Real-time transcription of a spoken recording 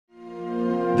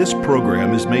This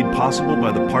program is made possible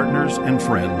by the partners and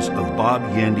friends of Bob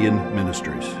Yandian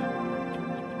Ministries.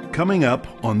 Coming up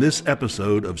on this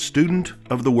episode of Student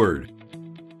of the Word.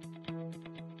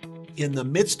 In the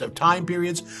midst of time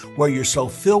periods where you're so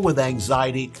filled with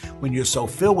anxiety, when you're so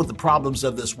filled with the problems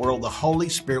of this world, the Holy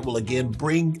Spirit will again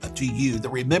bring to you the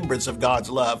remembrance of God's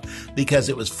love, because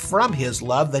it was from His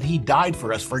love that He died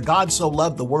for us. For God so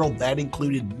loved the world, that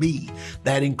included me,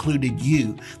 that included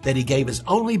you, that He gave His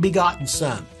only begotten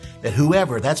Son, that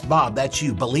whoever, that's Bob, that's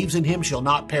you, believes in Him shall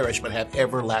not perish but have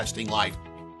everlasting life.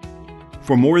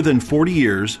 For more than 40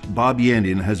 years, Bob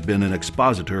Yandian has been an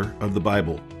expositor of the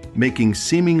Bible, making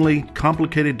seemingly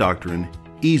complicated doctrine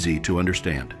easy to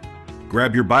understand.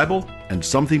 Grab your Bible and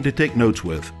something to take notes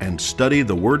with and study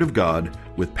the Word of God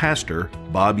with Pastor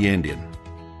Bob Yandian.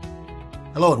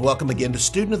 Hello and welcome again to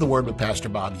Student of the Word with Pastor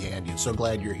Bob Yandian. So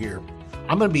glad you're here.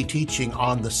 I'm going to be teaching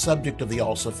on the subject of the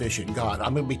all-sufficient God.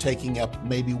 I'm going to be taking up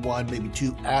maybe one, maybe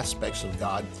two aspects of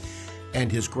God and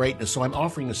His greatness. So I'm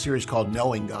offering a series called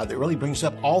Knowing God that really brings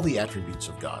up all the attributes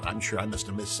of God. I'm sure I must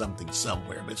have missed something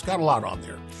somewhere, but it's got a lot on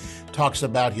there. Talks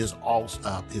about His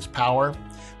power,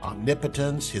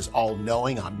 omnipotence, His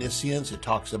all-knowing, omniscience. It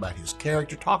talks about His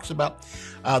character. Talks about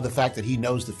the fact that He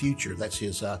knows the future. That's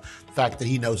His fact that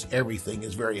He knows everything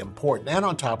is very important. And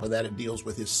on top of that, it deals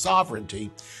with His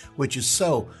sovereignty, which is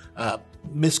so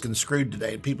misconstrued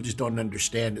today, and people just don't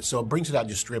understand it. So it brings it out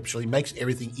just scripturally, makes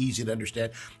everything easy to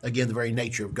understand. Again, the very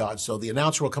nature of God. So the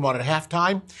announcer will come on at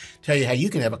halftime, tell you how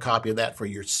you can have a copy of that for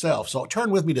yourself. So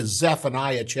turn with me to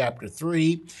Zephaniah chapter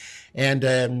 3. And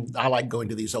I like going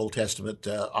to these Old Testament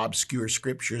obscure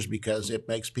scriptures because it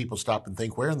makes people stop and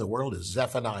think, where in the world is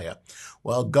Zephaniah?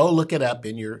 Well, go look it up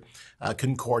in your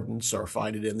concordance or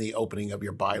find it in the opening of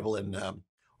your Bible, and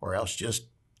or else just,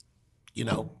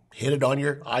 hit it on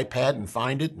your iPad and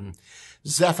find it. And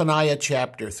Zephaniah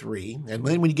chapter 3. And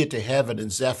then when you get to heaven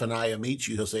and Zephaniah meets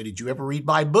you, he'll say, did you ever read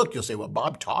my book? You'll say, well,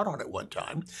 Bob taught on it one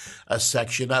time, a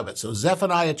section of it. So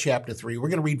Zephaniah chapter 3, we're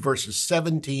going to read verses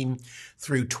 17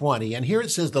 through 20. And here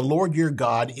it says, the Lord your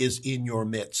God is in your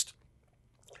midst.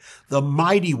 The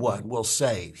mighty one will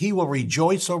save. He will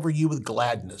rejoice over you with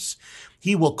gladness.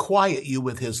 He will quiet you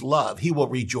with His love. He will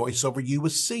rejoice over you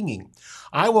with singing.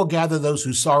 I will gather those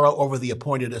who sorrow over the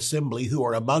appointed assembly who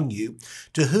are among you,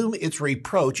 to whom its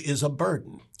reproach is a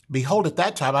burden. Behold, at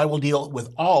that time I will deal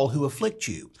with all who afflict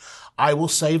you. I will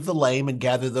save the lame and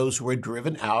gather those who are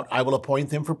driven out. I will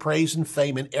appoint them for praise and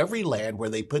fame in every land where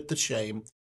they put to shame.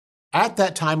 At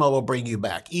that time I will bring you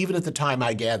back, even at the time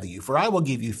I gather you, for I will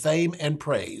give you fame and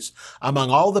praise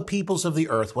among all the peoples of the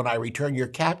earth when I return your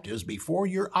captives before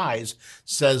your eyes,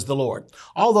 says the Lord.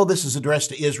 Although this is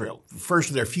addressed to Israel, first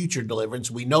of their future deliverance,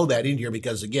 we know that in here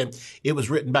because, again, it was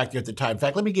written back there at the time. In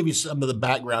fact, let me give you some of the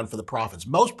background for the prophets.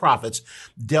 Most prophets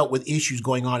dealt with issues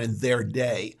going on in their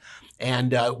day.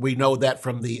 And we know that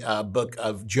from the book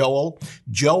of Joel.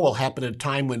 Joel happened at a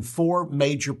time when 4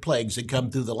 major plagues had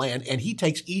come through the land, and he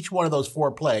takes each one of those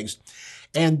 4 plagues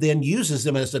and then uses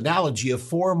them as an analogy of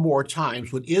 4 more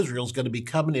times when Israel's going to be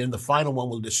coming in. The final one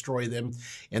will destroy them,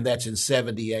 and that's in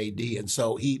 70 A.D. And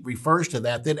so he refers to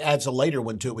that, then adds a later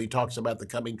one to it. He talks about the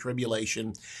coming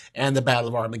tribulation and the Battle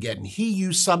of Armageddon. He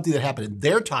used something that happened in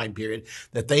their time period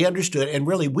that they understood, and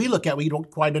really we look at, we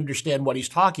don't quite understand what he's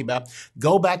talking about.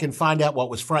 Go back and find out what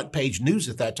was front page news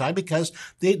at that time, because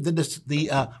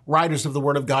the writers of the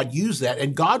Word of God use that,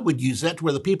 and God would use that to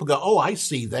where the people go, oh, I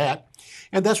see that.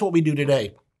 And that's what we do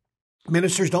today.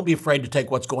 Ministers, don't be afraid to take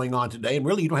what's going on today. And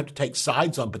really, you don't have to take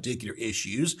sides on particular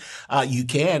issues. You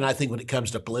can. I think when it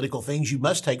comes to political things, you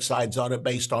must take sides on it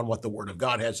based on what the Word of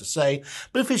God has to say.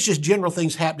 But if it's just general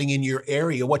things happening in your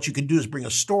area, what you can do is bring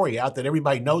a story out that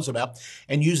everybody knows about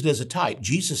and use it as a type.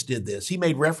 Jesus did this. He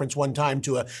made reference one time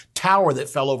to a tower that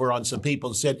fell over on some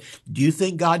people and said, do you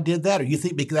think God did that? Or you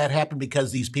think that happened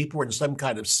because these people were in some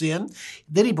kind of sin?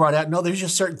 Then he brought out, no, there's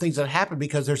just certain things that happen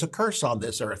because there's a curse on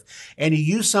this earth. And he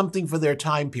used something for their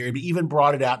time period, but even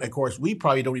brought it out. And of course, we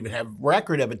probably don't even have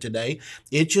record of it today.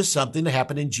 It's just something that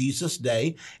happened in Jesus'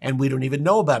 day, and we don't even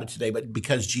know about it today. But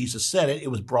because Jesus said it, it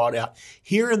was brought out.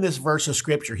 Here in this verse of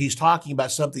Scripture, he's talking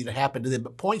about something that happened to them,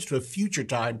 but points to a future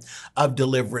time of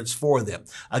deliverance for them.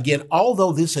 Again,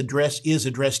 although this address is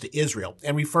addressed to Israel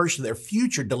and refers to their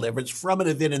future deliverance from an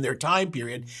event in their time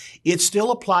period, it still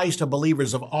applies to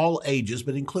believers of all ages,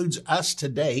 but includes us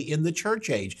today in the church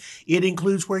age. It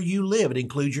includes where you live. It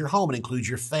includes your home. home. It includes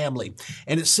your family.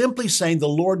 And it's simply saying the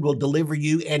Lord will deliver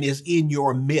you and is in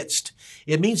your midst.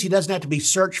 It means he doesn't have to be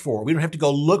searched for. We don't have to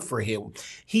go look for him.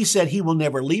 He said he will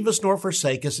never leave us nor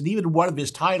forsake us. And even one of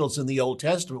his titles in the Old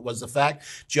Testament was the fact,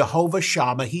 Jehovah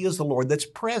Shammah, he is the Lord that's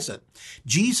present.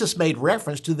 Jesus made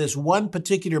reference to this one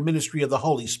particular ministry of the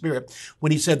Holy Spirit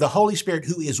when he said, the Holy Spirit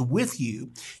who is with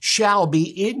you shall be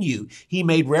in you. He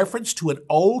made reference to an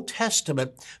Old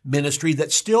Testament ministry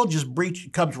that still just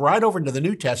comes right over into the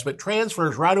New Testament,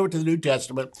 transfers right over to the New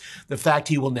Testament, the fact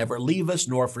he will never leave us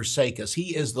nor forsake us.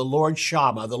 He is the Lord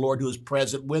Shammah, the Lord who is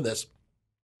present with us.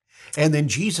 And then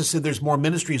Jesus said there's more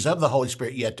ministries of the Holy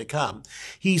Spirit yet to come.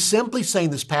 He's simply saying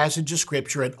this passage of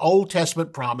Scripture, an Old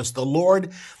Testament promise, the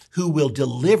Lord who will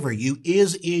deliver you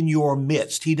is in your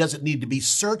midst. He doesn't need to be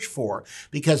searched for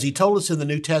because he told us in the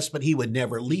New Testament he would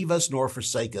never leave us nor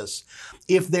forsake us.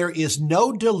 If there is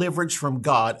no deliverance from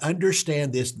God,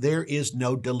 understand this, there is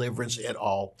no deliverance at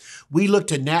all. We look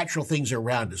to natural things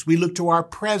around us. We look to our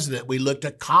president. We look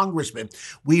to congressmen.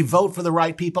 We vote for the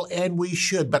right people, and we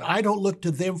should, but I don't look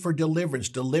to them for deliverance.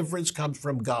 Deliverance comes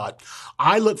from God.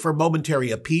 I look for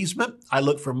momentary appeasement. I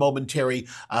look for momentary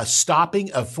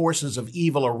stopping of forces of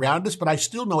evil around us, but I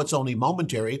still know it's only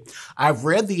momentary. I've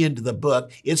read the end of the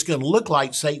book. It's going to look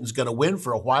like Satan's going to win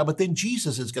for a while, but then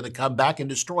Jesus is going to come back and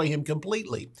destroy him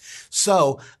completely.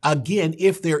 So again,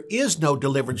 if there is no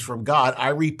deliverance from God, I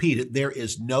repeat it, there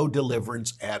is no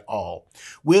deliverance at all.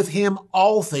 With him,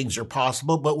 all things are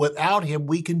possible, but without him,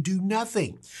 we can do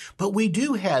nothing. But we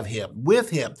do have him. With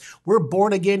him, we're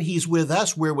born again. He's with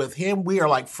us. We're with him. We are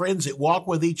like friends that walk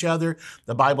with each other.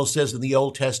 The Bible says in the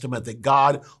Old Testament that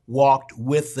God walked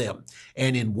with them.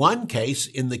 And in one case,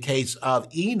 in the case of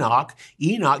Enoch,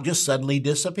 Enoch just suddenly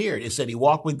disappeared. It said he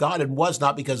walked with God and was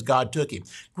not because God took him.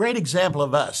 Great example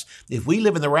of us. If we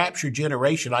live in the rapture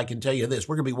generation, I can tell you this,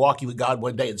 we're going to be walking with God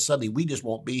one day and suddenly we just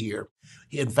won't be here.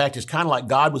 In fact, it's kind of like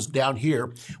God was down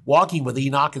here walking with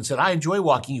Enoch and said, I enjoy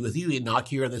walking with you, Enoch,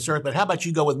 here on this earth, but how about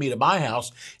you go with me to my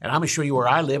house and I'm going to show you where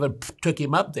I live, and took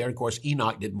him up there. Of course,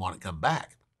 Enoch didn't want to come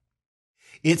back.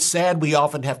 It's sad we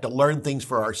often have to learn things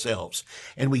for ourselves,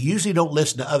 and we usually don't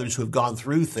listen to others who have gone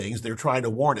through things. They're trying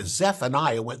to warn us.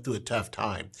 Zephaniah went through a tough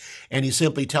time, and he's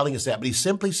simply telling us that, but he's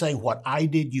simply saying what I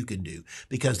did, you can do,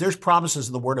 because there's promises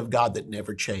in the Word of God that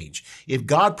never change. If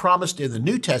God promised in the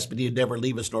New Testament he'd never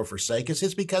leave us nor forsake us,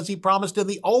 it's because he promised in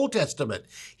the Old Testament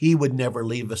he would never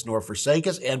leave us nor forsake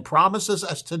us, and promises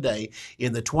us today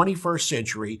in the 21st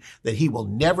century that he will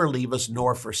never leave us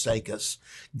nor forsake us.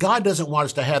 God doesn't want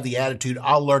us to have the attitude,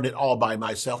 I'll learn it all by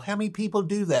myself. How many people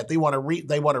do that? They want to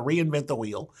reinvent the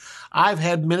wheel. I've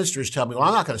had ministers tell me, well,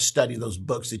 I'm not going to study those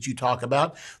books that you talk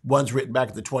about, ones written back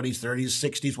in the 20s, 30s,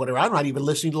 60s, whatever. I'm not even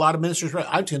listening to a lot of ministers.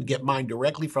 I'm going to get mine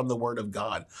directly from the Word of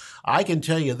God. I can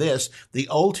tell you this, the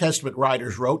Old Testament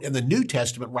writers wrote and the New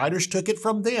Testament writers took it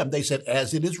from them. They said,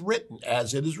 as it is written,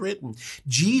 as it is written.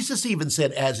 Jesus even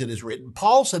said, as it is written.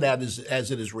 Paul said, as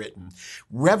it is written.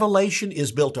 Revelation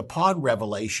is built upon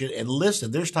revelation. And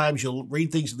listen, there's times you'll read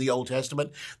things in the Old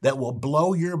Testament that will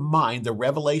blow your mind. The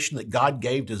revelation that God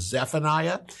gave to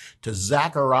Zephaniah, to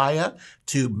Zechariah,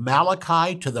 to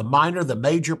Malachi, to the minor, the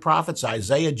major prophets,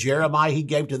 Isaiah, Jeremiah, he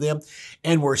gave to them.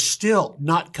 And we're still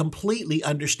not completely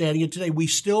understanding it today. We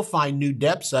still find new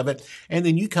depths of it. And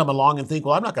then you come along and think,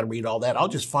 well, I'm not going to read all that. I'll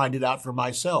just find it out for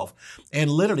myself.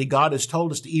 And literally, God has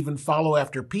told us to even follow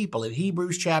after people. In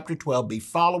Hebrews chapter 12, be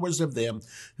followers of them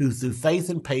who through faith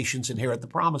and patience inherit the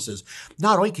promises.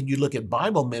 Not only can you look at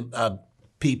Bible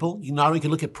people, you not only can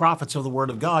look at prophets of the Word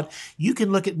of God, you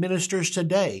can look at ministers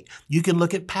today. You can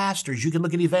look at pastors. You can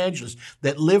look at evangelists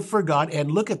that live for God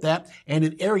and look at that and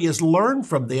in areas learn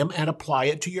from them and apply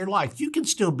it to your life. You can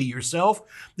still be yourself.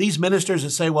 These ministers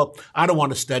that say, well, I don't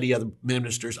want to study other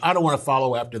ministers. I don't want to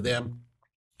follow after them.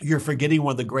 You're forgetting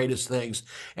one of the greatest things,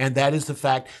 and that is the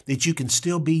fact that you can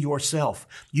still be yourself.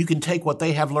 You can take what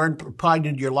they have learned, applied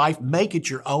into your life, make it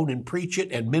your own, and preach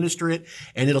it and minister it,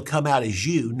 and it'll come out as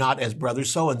you, not as brother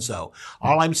so-and-so.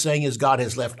 All I'm saying is God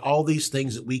has left all these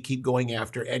things that we keep going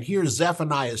after, and here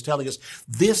Zephaniah is telling us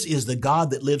this is the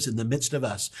God that lives in the midst of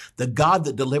us, the God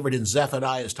that delivered in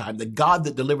Zephaniah's time, the God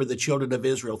that delivered the children of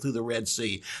Israel through the Red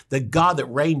Sea, the God that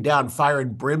rained down fire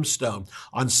and brimstone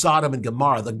on Sodom and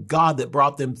Gomorrah, the God that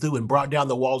brought them through and brought down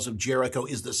the walls of Jericho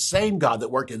is the same God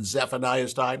that worked in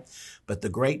Zephaniah's time. But the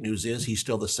great news is he's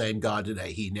still the same God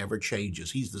today. He never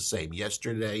changes. He's the same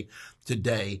yesterday,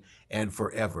 today, and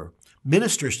forever.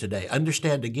 Ministers today,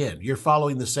 understand again, you're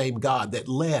following the same God that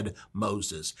led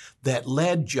Moses, that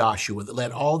led Joshua, that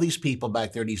led all these people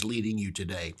back there, and he's leading you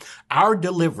today. Our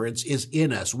deliverance is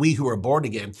in us, we who are born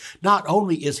again. Not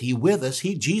only is he with us,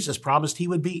 Jesus promised he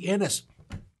would be in us.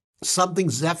 something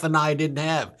Zephaniah didn't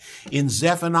have. In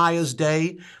Zephaniah's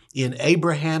day, in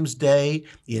Abraham's day,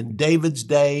 in David's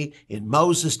day, in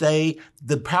Moses' day,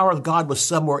 the power of God was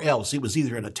somewhere else. It was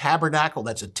either in a tabernacle,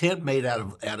 that's a tent made out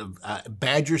of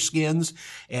badger skins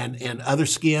and other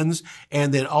skins,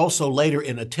 and then also later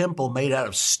in a temple made out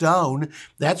of stone.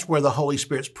 That's where the Holy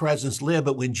Spirit's presence lived.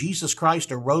 But when Jesus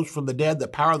Christ arose from the dead, the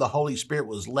power of the Holy Spirit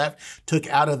was took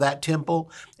out of that temple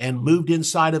and moved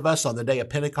inside of us on the day of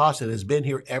Pentecost and has been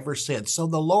here ever since. So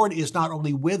the Lord is not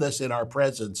only with us in our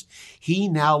presence, He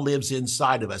now lives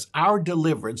inside of us. Our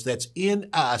deliverance that's in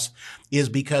us is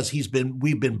because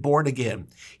we've been born again.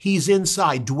 He's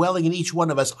inside, dwelling in each one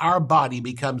of us. Our body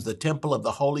becomes the temple of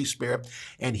the Holy Spirit,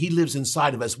 and He lives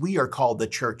inside of us. We are called the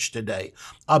church today.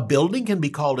 A building can be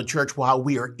called a church while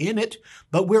we are in it,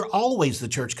 but we're always the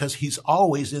church because He's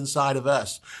always inside of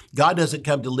us. God doesn't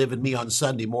come to live in me on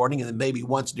Sunday morning and then maybe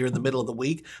once during the middle of the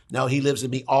week. No, He lives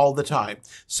in me all the time.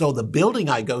 So the building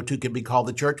I go to can be called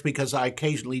the church because I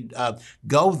occasionally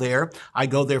go there. I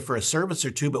go there for a service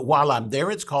or two, but while I'm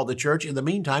there, it's called the church. In the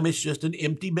meantime, it's just an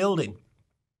empty building.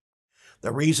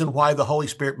 The reason why the Holy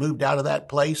Spirit moved out of that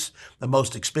place, the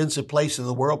most expensive place in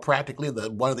the world, practically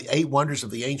one of the 8 wonders of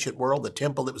the ancient world, the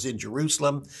temple that was in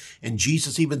Jerusalem. And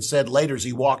Jesus even said later as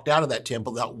He walked out of that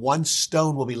temple, not one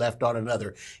stone will be left on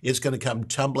another. It's going to come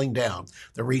tumbling down.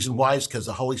 The reason why is because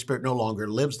the Holy Spirit no longer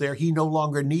lives there. He no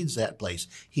longer needs that place.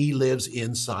 He lives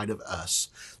inside of us.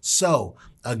 So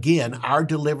again, our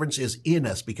deliverance is in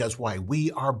us because why?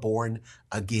 We are born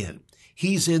again.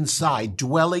 He's inside,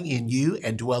 dwelling in you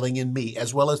and dwelling in me,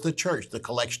 as well as the church, the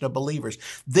collection of believers.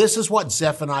 This is what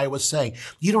Zephaniah was saying.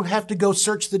 You don't have to go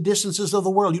search the distances of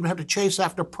the world. You don't have to chase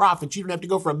after prophets. You don't have to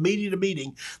go from meeting to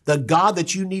meeting. The God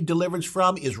that you need deliverance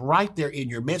from is right there in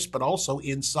your midst, but also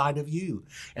inside of you.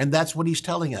 And that's what He's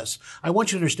telling us. I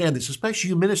want you to understand this, especially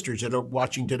you ministers that are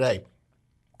watching today.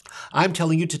 I'm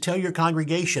telling you to tell your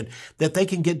congregation that they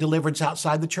can get deliverance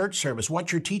outside the church service.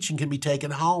 What you're teaching can be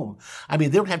taken home. I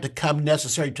mean, they don't have to come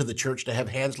necessarily to the church to have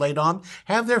hands laid on.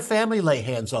 Have their family lay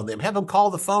hands on them. Have them call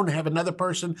the phone and have another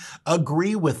person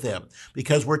agree with them.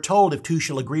 Because we're told if two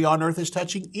shall agree on earth as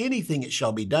touching anything, it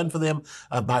shall be done for them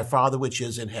of my Father which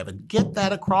is in heaven. Get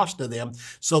that across to them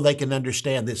so they can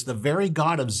understand this. The very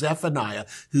God of Zephaniah,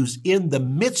 who's in the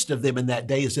midst of them in that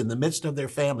day, is in the midst of their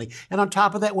family. And on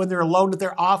top of that, when they're alone at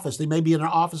their office, they may be in an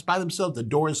office by themselves, the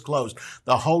door is closed.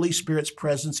 The Holy Spirit's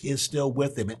presence is still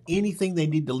with them. And anything they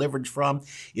need deliverance from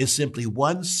is simply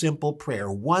one simple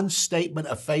prayer, one statement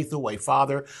of faith away.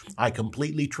 Father, I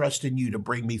completely trust in you to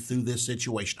bring me through this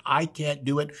situation. I can't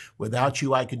do it. Without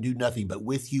you, I can do nothing. But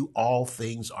with you, all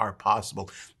things are possible.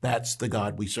 That's the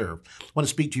God we serve. I want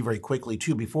to speak to you very quickly,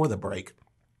 too, before the break.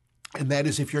 And that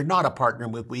is, if you're not a partner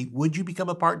with me, would you become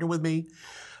a partner with me?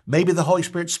 Maybe the Holy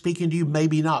Spirit's speaking to you,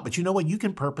 maybe not. But you know what? You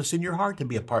can purpose in your heart to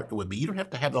be a partner with me. You don't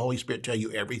have to have the Holy Spirit tell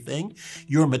you everything.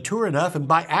 You're mature enough, and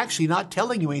by actually not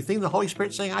telling you anything, the Holy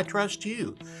Spirit's saying, I trust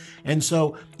you. And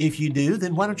so if you do,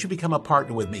 then why don't you become a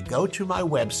partner with me? Go to my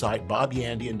website,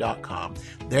 bobyandian.com.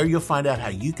 There you'll find out how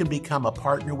you can become a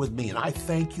partner with me. And I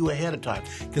thank you ahead of time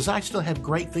because I still have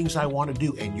great things I want to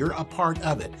do, and you're a part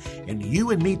of it. And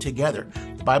you and me together,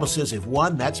 the Bible says if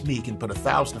one, that's me, can put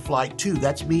 1,000 to flight, two,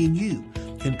 that's me and you,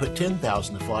 can put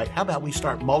 10,000 to flight. How about we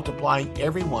start multiplying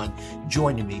everyone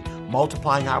joining me,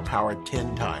 multiplying our power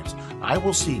 10 times. I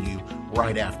will see you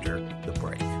right after the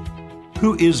break.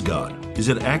 Who is God? Is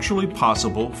it actually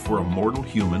possible for a mortal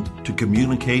human to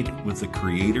communicate with the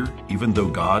Creator even though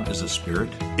God is a spirit?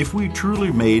 If we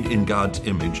truly made in God's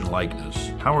image and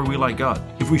likeness, how are we like God?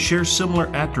 If we share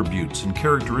similar attributes and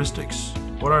characteristics,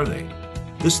 what are they?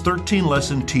 This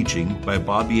 13-lesson teaching by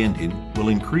Bob Yandian will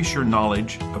increase your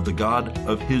knowledge of the God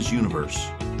of His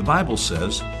universe. The Bible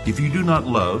says, if you do not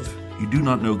love, you do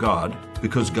not know God,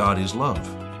 because God is love.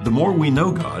 The more we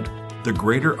know God, the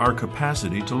greater our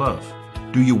capacity to love.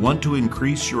 Do you want to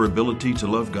increase your ability to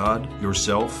love God,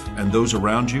 yourself, and those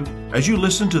around you? As you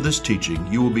listen to this teaching,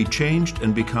 you will be changed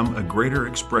and become a greater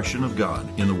expression of God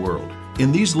in the world.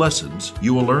 In these lessons,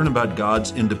 you will learn about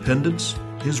God's independence,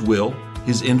 His will,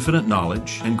 His infinite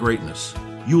knowledge, and greatness.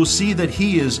 You will see that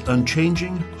He is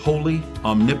unchanging, holy,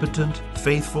 omnipotent,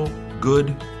 faithful,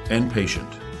 good, and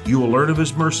patient. You will learn of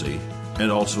His mercy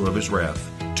and also of His wrath.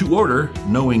 To order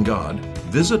Knowing God,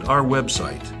 visit our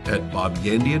website at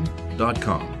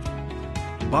bobyandian.com.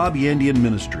 Bob Yandian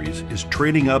Ministries is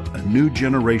training up a new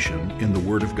generation in the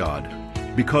Word of God.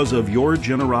 Because of your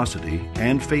generosity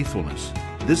and faithfulness,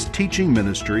 this teaching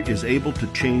ministry is able to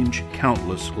change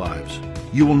countless lives.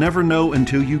 You will never know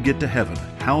until you get to heaven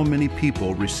how many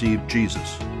people received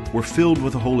Jesus, were filled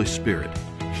with the Holy Spirit,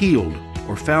 healed,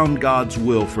 or found God's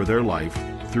will for their life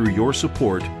through your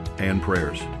support and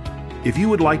prayers. If you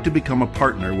would like to become a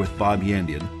partner with Bob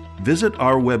Yandian, visit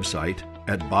our website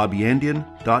at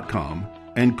bobyandian.com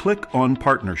and click on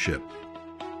Partnership.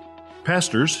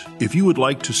 Pastors, if you would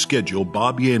like to schedule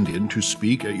Bob Yandian to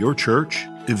speak at your church,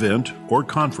 event, or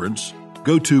conference,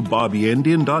 go to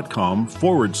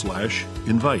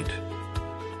bobyandian.com/invite.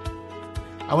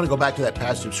 I want to go back to that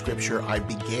passage of Scripture I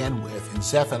began with in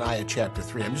Zephaniah chapter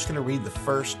 3. I'm just going to read the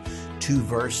first two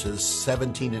verses,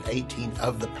 17 and 18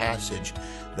 of the passage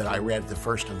that I read at the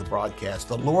first of the broadcast.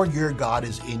 The Lord your God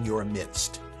is in your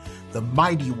midst. The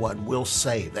mighty one will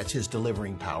save. That's his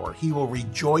delivering power. He will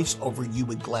rejoice over you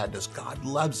with gladness. God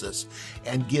loves us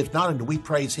and gives. Not only do we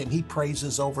praise him, he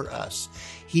praises over us.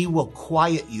 He will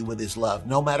quiet you with his love.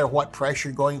 No matter what pressure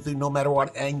you're going through, no matter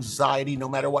what anxiety, no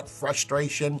matter what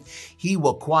frustration, he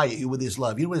will quiet you with his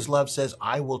love. You know what his love says?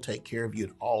 I will take care of you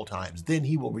at all times. Then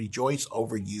he will rejoice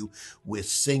over you with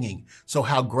singing. So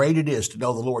how great it is to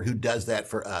know the Lord who does that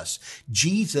for us.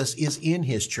 Jesus is in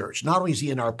his church. Not only is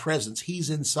he in our presence, he's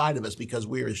inside of us because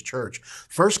we're his church.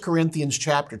 1 Corinthians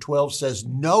chapter 12 says,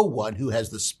 no one who has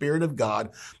the Spirit of God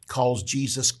calls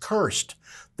Jesus cursed.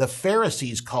 The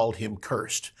Pharisees called him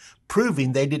cursed,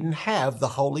 proving they didn't have the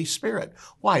Holy Spirit.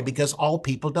 Why? Because all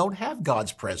people don't have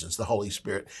God's presence, the Holy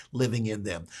Spirit living in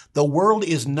them. The world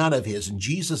is none of his, and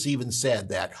Jesus even said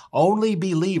that. Only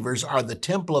believers are the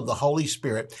temple of the Holy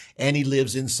Spirit, and he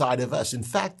lives inside of us. In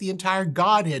fact, the entire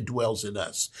Godhead dwells in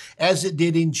us, as it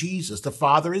did in Jesus. The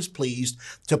Father is pleased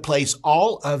to place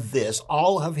all of this,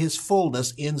 all of his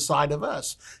fullness inside of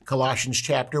us. Colossians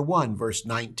chapter 1, verse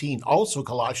 19. Also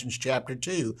Colossians chapter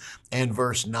 2 and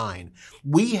verse 9.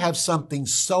 We have something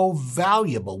so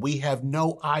valuable, we have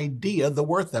no idea the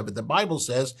worth of it. The Bible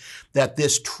says that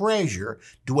this treasure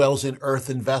dwells in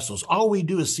earthen vessels. All we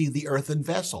do is see the earthen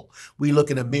vessel. We look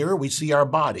in a mirror, we see our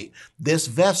body. This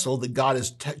vessel that God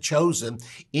has chosen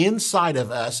inside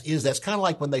of us that's kind of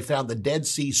like when they found the Dead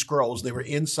Sea Scrolls. They were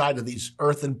inside of these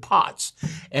earthen pots,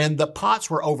 and the pots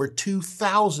were over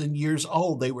 2,000 years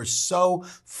old. They were so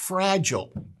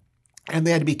fragile. And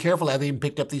they had to be careful how they even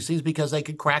picked up these things because they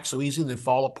could crack so easily and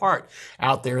fall apart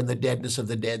out there in the deadness of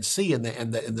the Dead Sea and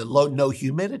the low, no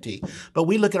humidity. But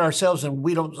we look at ourselves and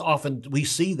we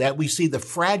see that. We see the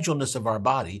fragileness of our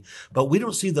body, but we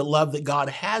don't see the love that God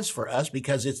has for us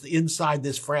because it's inside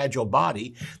this fragile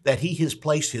body that he has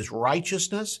placed his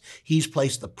righteousness. He's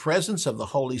placed the presence of the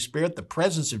Holy Spirit, the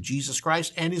presence of Jesus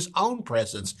Christ, and his own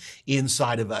presence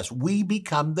inside of us. We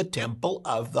become the temple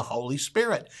of the Holy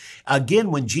Spirit. Again,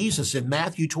 when Jesus in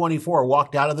Matthew 24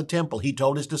 walked out of the temple, he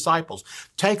told his disciples,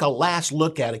 take a last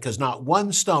look at it because not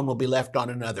one stone will be left on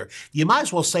another. You might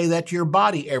as well say that to your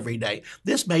body every day.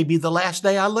 This may be the last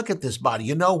day I look at this body.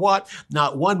 You know what?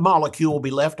 Not one molecule will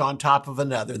be left on top of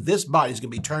another. This body is going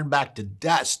to be turned back to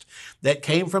dust. That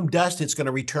came from dust, it's going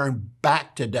to return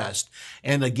back to dust.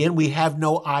 And again, we have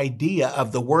no idea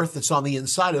of the worth that's on the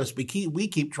inside of us. We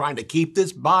keep trying to keep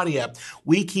this body up.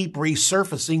 We keep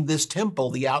resurfacing this temple,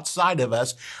 the outside of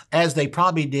us, as they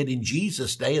probably did in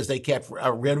Jesus' day, as they kept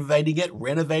renovating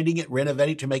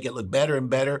it to make it look better and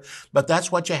better. But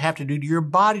that's what you have to do to your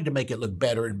body to make it look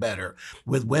better and better.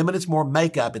 With women, it's more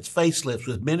makeup, it's facelifts.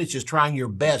 With men, it's just trying your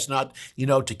best not,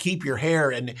 to keep your hair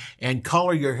and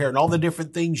color your hair and all the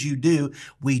different things you do.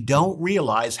 We don't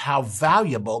realize how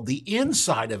valuable the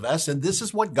inside of us, and this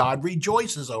is what God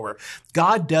rejoices over.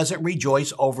 God doesn't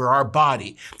rejoice over our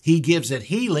body. He gives it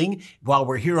healing while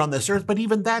we're here on this earth, but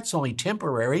even that's only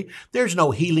temporary. There's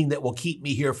no healing that will keep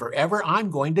me here forever. I'm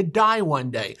going to die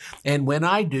one day. And when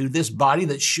I do, this body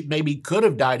that maybe could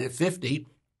have died at 50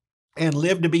 and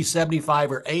lived to be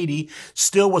 75 or 80,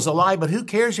 still was alive. But who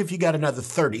cares if you got another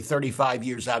 30, 35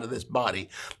 years out of this body?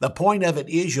 The point of it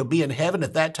is you'll be in heaven.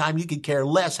 At that time, you could care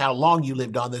less how long you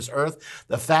lived on this earth.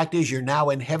 The fact is you're now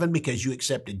in heaven because you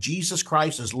accepted Jesus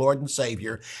Christ as Lord and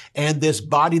Savior. And this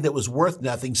body that was worth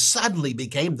nothing suddenly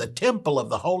became the temple of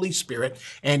the Holy Spirit,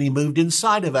 and he moved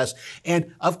inside of us.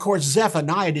 And of course,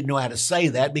 Zephaniah didn't know how to say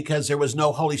that because there was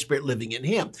no Holy Spirit living in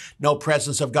him, no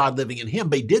presence of God living in him.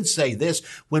 But he did say this: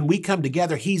 when we come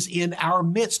together, he's in our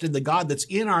midst, and the God that's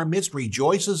in our midst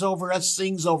rejoices over us,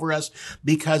 sings over us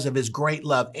because of his great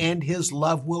love, and his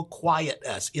love will quiet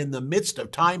us in the midst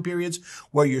of time periods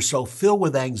where you're so filled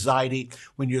with anxiety,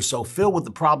 when you're so filled with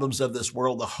the problems of this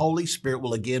world. The Holy Spirit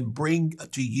will again bring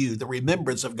to you the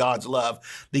remembrance of God's love,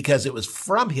 because it was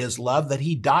from his love that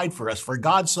he died for us. For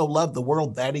God so loved the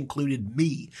world, that included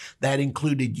me, that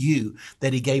included you,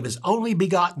 that he gave his only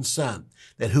begotten Son,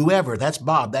 that whoever, that's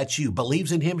Bob, that's you,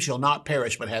 believes in him shall not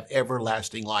perish but have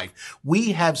everlasting life.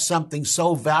 We have something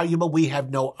so valuable, we have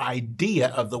no idea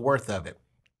of the worth of it.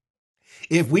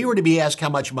 If we were to be asked how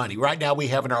much money right now we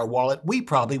have in our wallet, we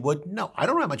probably wouldn't know. I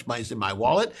don't know how much money's in my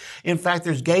wallet. In fact,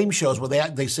 there's game shows where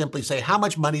they simply say, how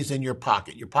much money's in your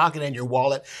pocket and your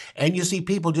wallet. And you see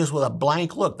people just with a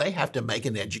blank look. They have to make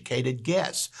an educated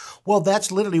guess. Well,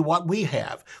 that's literally what we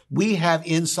have. We have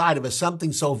inside of us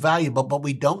something so valuable, but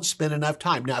we don't spend enough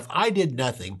time. Now, if I did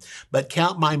nothing but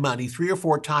count my money 3 or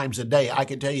 4 times a day, I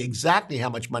can tell you exactly how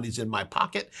much money's in my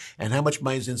pocket and how much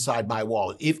money's inside my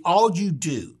wallet. If all you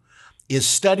do is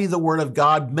study the Word of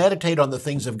God, meditate on the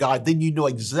things of God, then you know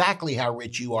exactly how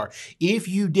rich you are. If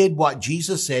you did what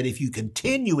Jesus said, if you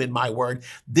continue in my Word,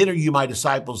 then are you my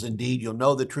disciples indeed. You'll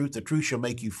know the truth shall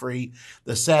make you free.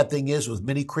 The sad thing is with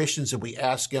many Christians, if we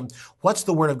ask them, what's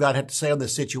the Word of God have to say on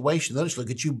this situation? They'll just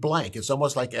look at you blank. It's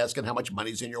almost like asking how much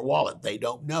money's in your wallet. They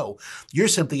don't know. You're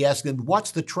simply asking them,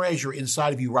 what's the treasure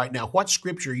inside of you right now? What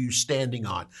scripture are you standing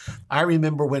on? I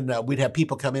remember when we'd have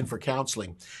people come in for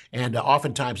counseling, and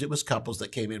oftentimes it was couples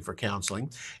that came in for counseling.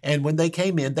 And when they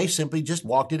came in, they simply just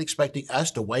walked in expecting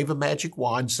us to wave a magic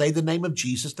wand, say the name of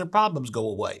Jesus, their problems go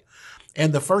away.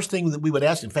 And the first thing that we would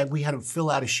ask, in fact, we had them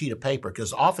fill out a sheet of paper,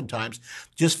 because oftentimes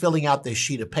just filling out this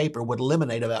sheet of paper would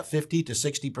eliminate about 50 to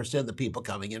 60% of the people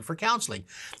coming in for counseling,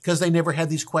 because they never had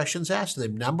these questions asked to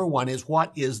them. Number one is,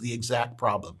 what is the exact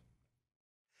problem?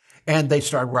 And they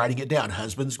started writing it down.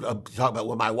 Husbands talk about,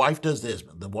 well, my wife does this.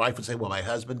 The wife would say, well, my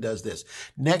husband does this.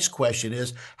 Next question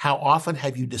is, how often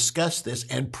have you discussed this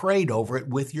and prayed over it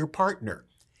with your partner?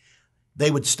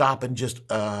 They would stop and just,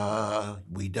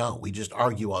 we don't. We just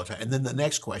argue all the time. And then the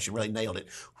next question really nailed it.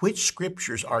 Which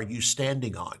scriptures are you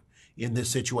standing on in this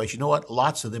situation? You know what?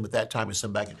 Lots of them at that time would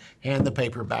come back and hand the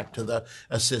paper back to the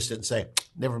assistant and say,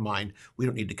 never mind, we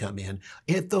don't need to come in.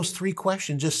 If those 3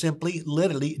 questions just simply,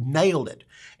 literally nailed it.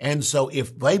 And so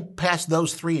if they passed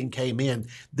those 3 and came in,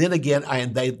 then again,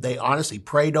 and they honestly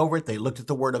prayed over it, they looked at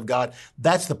the Word of God,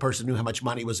 that's the person who knew how much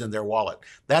money was in their wallet.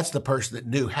 That's the person that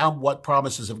knew what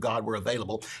promises of God were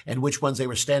available and which ones they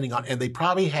were standing on. And they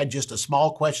probably had just a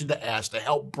small question to ask to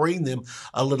help bring them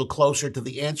a little closer to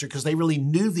the answer, because they really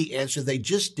knew the answer. They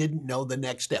just didn't know the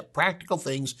next step. Practical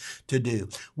things to do.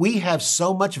 We have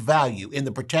so much value in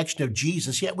the protection of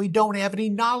Jesus, yet we don't have any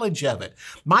knowledge of it.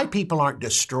 My people aren't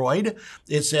destroyed.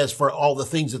 It says for all the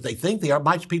things that they think they are.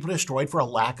 My people are destroyed for a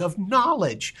lack of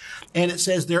knowledge. And it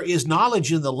says there is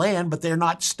knowledge in the land, but they're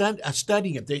not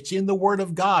studying it. It's in the Word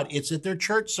of God. It's at their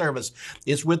church service.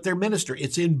 It's with their minister.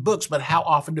 It's in books. But how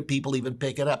often do people even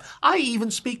pick it up? I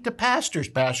even speak to pastors.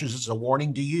 Pastors, it's a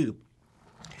warning to you.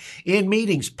 In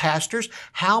meetings, pastors,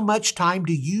 how much time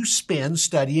do you spend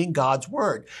studying God's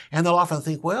Word? And they'll often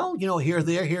think, well, here,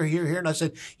 there, here. And I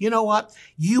said, you know what?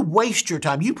 You waste your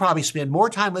time. You probably spend more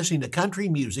time listening to country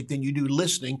music than you do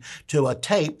listening to a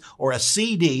tape or a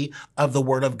CD of the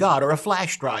Word of God or a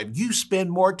flash drive. You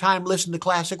spend more time listening to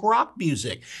classic rock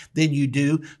music than you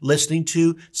do listening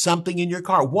to something in your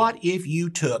car. What if you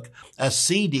took a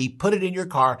CD, put it in your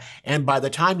car, and by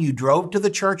the time you drove to the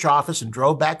church office and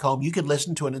drove back home, you could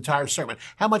listen to an entire sermon?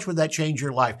 How much would that change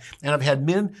your life? And I've had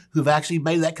men who've actually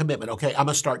made that commitment. Okay, I'm going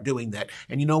to start doing that.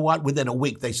 And you know what? Within a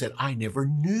week, they said, I never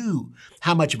knew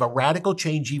how much of a radical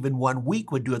change even 1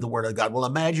 week would do in the Word of God. Well,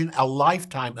 imagine a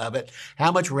lifetime of it,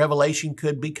 how much revelation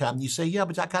could become. You say, yeah,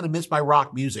 but I kind of miss my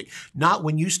rock music. Not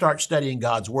when you start studying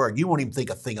God's Word. You won't even think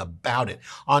a thing about it.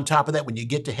 On top of that, when you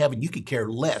get to heaven, you could care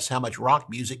less how much rock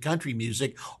music, country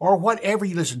music, or whatever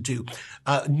you listen to.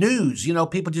 News,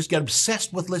 people just get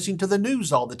obsessed with listening to the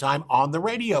news all the time on the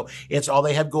radio. It's all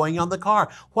they have going on the car.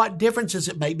 What difference does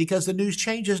it make? Because the news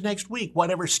changes next week.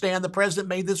 Whatever stand the president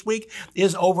made this week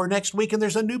is over next week, and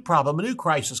there's a new problem, a new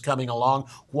crisis coming along.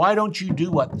 Why don't you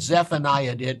do what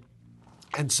Zephaniah did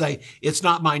and say, it's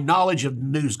not my knowledge of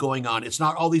news going on. It's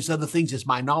not all these other things. It's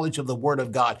my knowledge of the Word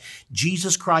of God.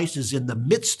 Jesus Christ is in the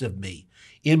midst of me,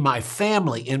 in my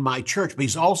family, in my church, but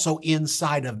He's also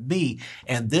inside of me.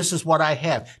 And this is what I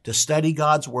have. To study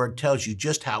God's Word tells you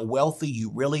just how wealthy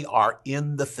you really are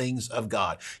in the things of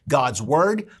God. God's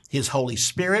Word, His Holy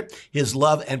Spirit, His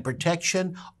love and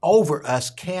protection over us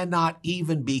cannot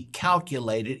even be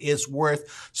calculated. It's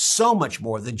worth so much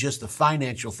more than just the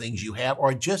financial things you have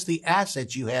or just the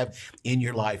assets you have in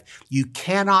your life. You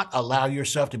cannot allow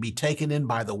yourself to be taken in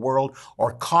by the world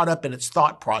or caught up in its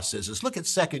thought processes. Look at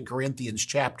 2 Corinthians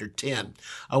chapter 10.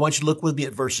 I want you to look with me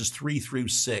at verses 3 through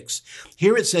 6.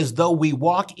 Here it says, though we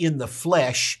walk in the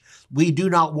flesh, We do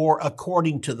not war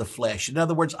according to the flesh. In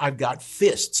other words, I've got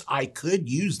fists. I could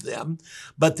use them,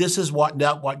 but this is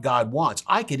not what God wants.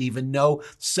 I could even know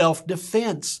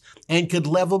self-defense and could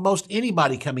level most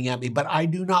anybody coming at me, but I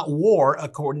do not war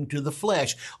according to the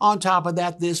flesh. On top of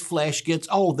that, this flesh gets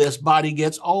old. This body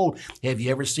gets old. Have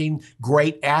you ever seen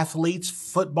great athletes,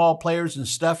 football players and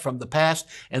stuff from the past,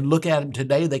 and look at them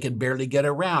today? They can barely get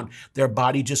around. Their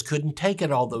body just couldn't take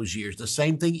it all those years. The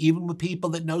same thing even with people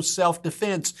that know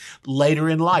self-defense later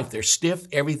in life. They're stiff,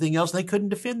 everything else. They couldn't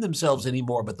defend themselves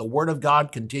anymore. But the Word of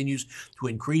God continues to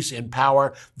increase in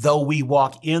power. Though we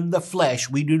walk in the flesh,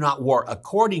 we do not war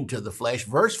according to the flesh.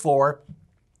 Verse 4,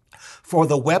 for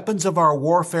the weapons of our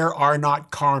warfare are not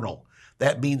carnal.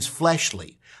 That means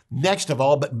fleshly. Next of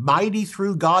all, but mighty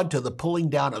through God to the pulling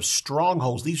down of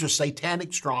strongholds. These are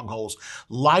satanic strongholds,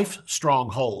 life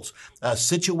strongholds,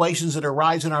 situations that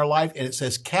arise in our life. And it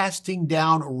says, casting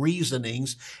down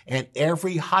reasonings and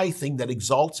every high thing that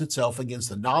exalts itself against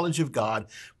the knowledge of God,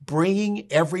 bringing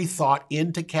every thought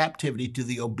into captivity to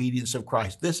the obedience of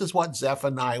Christ. This is what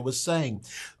Zephaniah was saying.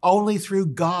 Only through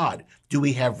God do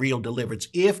we have real deliverance.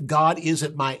 If God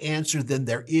isn't my answer, then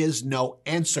there is no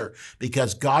answer,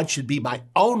 because God should be my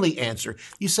only answer.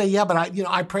 You say, yeah, but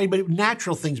I prayed, but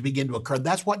natural things begin to occur.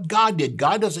 That's what God did.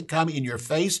 God doesn't come in your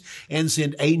face and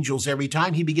send angels every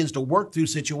time. He begins to work through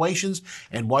situations,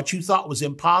 and what you thought was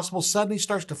impossible suddenly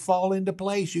starts to fall into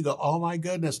place. You go, oh my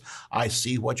goodness, I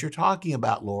see what you're talking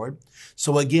about, Lord.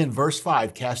 So again, verse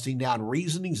 5, casting down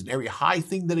reasonings and every high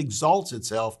thing that exalts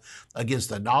itself against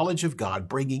the knowledge of God,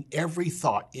 bringing every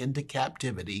thought into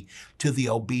captivity to the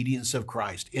obedience of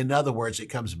Christ. In other words, it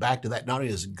comes back to that. Not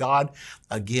only does God,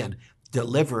 again,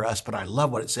 deliver us, but I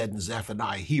love what it said in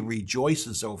Zephaniah. He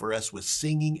rejoices over us with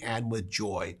singing and with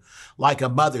joy. Like a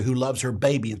mother who loves her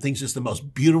baby and thinks it's the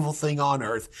most beautiful thing on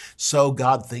earth, so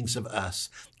God thinks of us.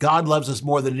 God loves us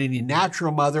more than any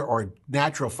natural mother or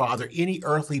natural father, any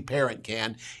earthly parent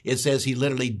can. It says he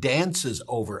literally dances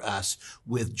over us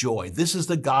with joy. This is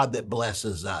the God that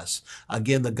blesses us.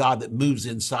 Again, the God that moves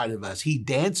inside of us. He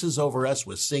dances over us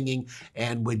with singing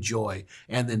and with joy.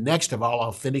 And then next of all,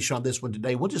 I'll finish on this one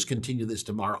today. We'll just continue this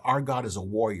tomorrow. Our God is a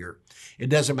warrior.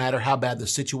 It doesn't matter how bad the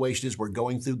situation is we're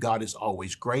going through. God is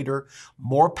always greater,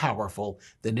 more powerful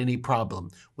than any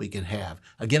problem we can have.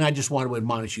 Again, I just want to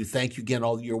admonish you. Thank you again,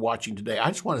 all you're watching today. I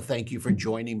just want to thank you for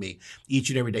joining me each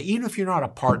and every day. Even if you're not a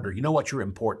partner, you know what? You're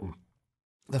important.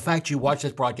 The fact you watch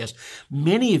this broadcast,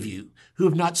 many of you who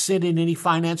have not sent in any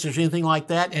finances or anything like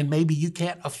that, and maybe you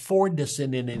can't afford to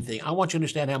send in anything, I want you to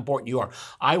understand how important you are.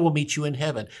 I will meet you in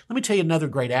heaven. Let me tell you another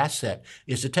great asset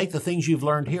is to take the things you've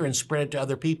learned here and spread it to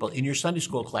other people. In your Sunday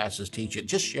school classes, teach it.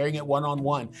 Just sharing it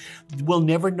one-on-one. We'll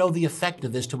never know the effect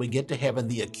of this till we get to heaven,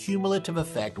 the accumulative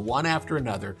effect, one after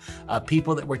another,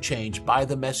 people that were changed by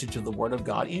the message of the Word of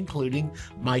God, including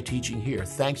my teaching here.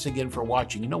 Thanks again for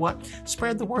watching. You know what?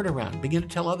 Spread the word around. Begin to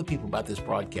tell other people about this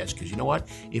broadcast, because you know what?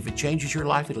 If it changes your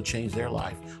life, it'll change their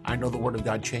life. I know the Word of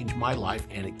God changed my life,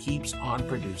 and it keeps on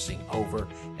producing over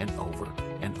and over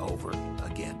and over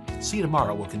again. See you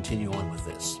tomorrow. We'll continue on with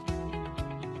this.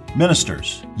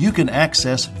 Ministers, you can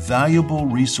access valuable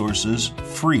resources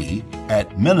free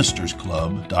at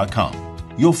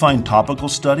ministersclub.com. You'll find topical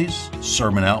studies,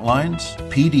 sermon outlines,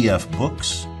 PDF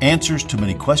books, answers to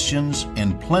many questions,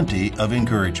 and plenty of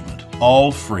encouragement.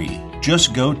 All free.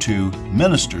 Just go to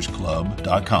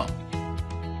ministersclub.com.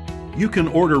 You can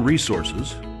order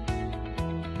resources,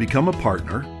 become a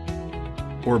partner,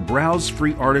 or browse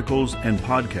free articles and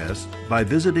podcasts by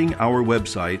visiting our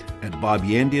website at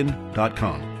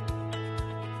bobyandian.com.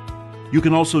 You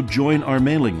can also join our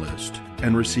mailing list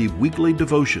and receive weekly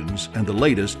devotions and the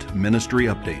latest ministry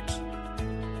updates.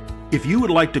 If you would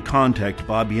like to contact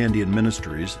Bob Yandian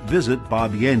Ministries, visit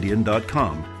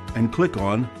bobyandian.com and click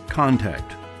on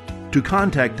Contact. To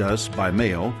contact us by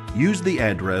mail, use the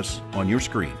address on your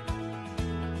screen.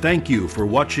 Thank you for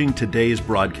watching today's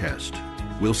broadcast.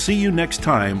 We'll see you next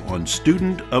time on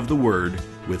Student of the Word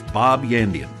with Bob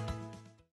Yandian.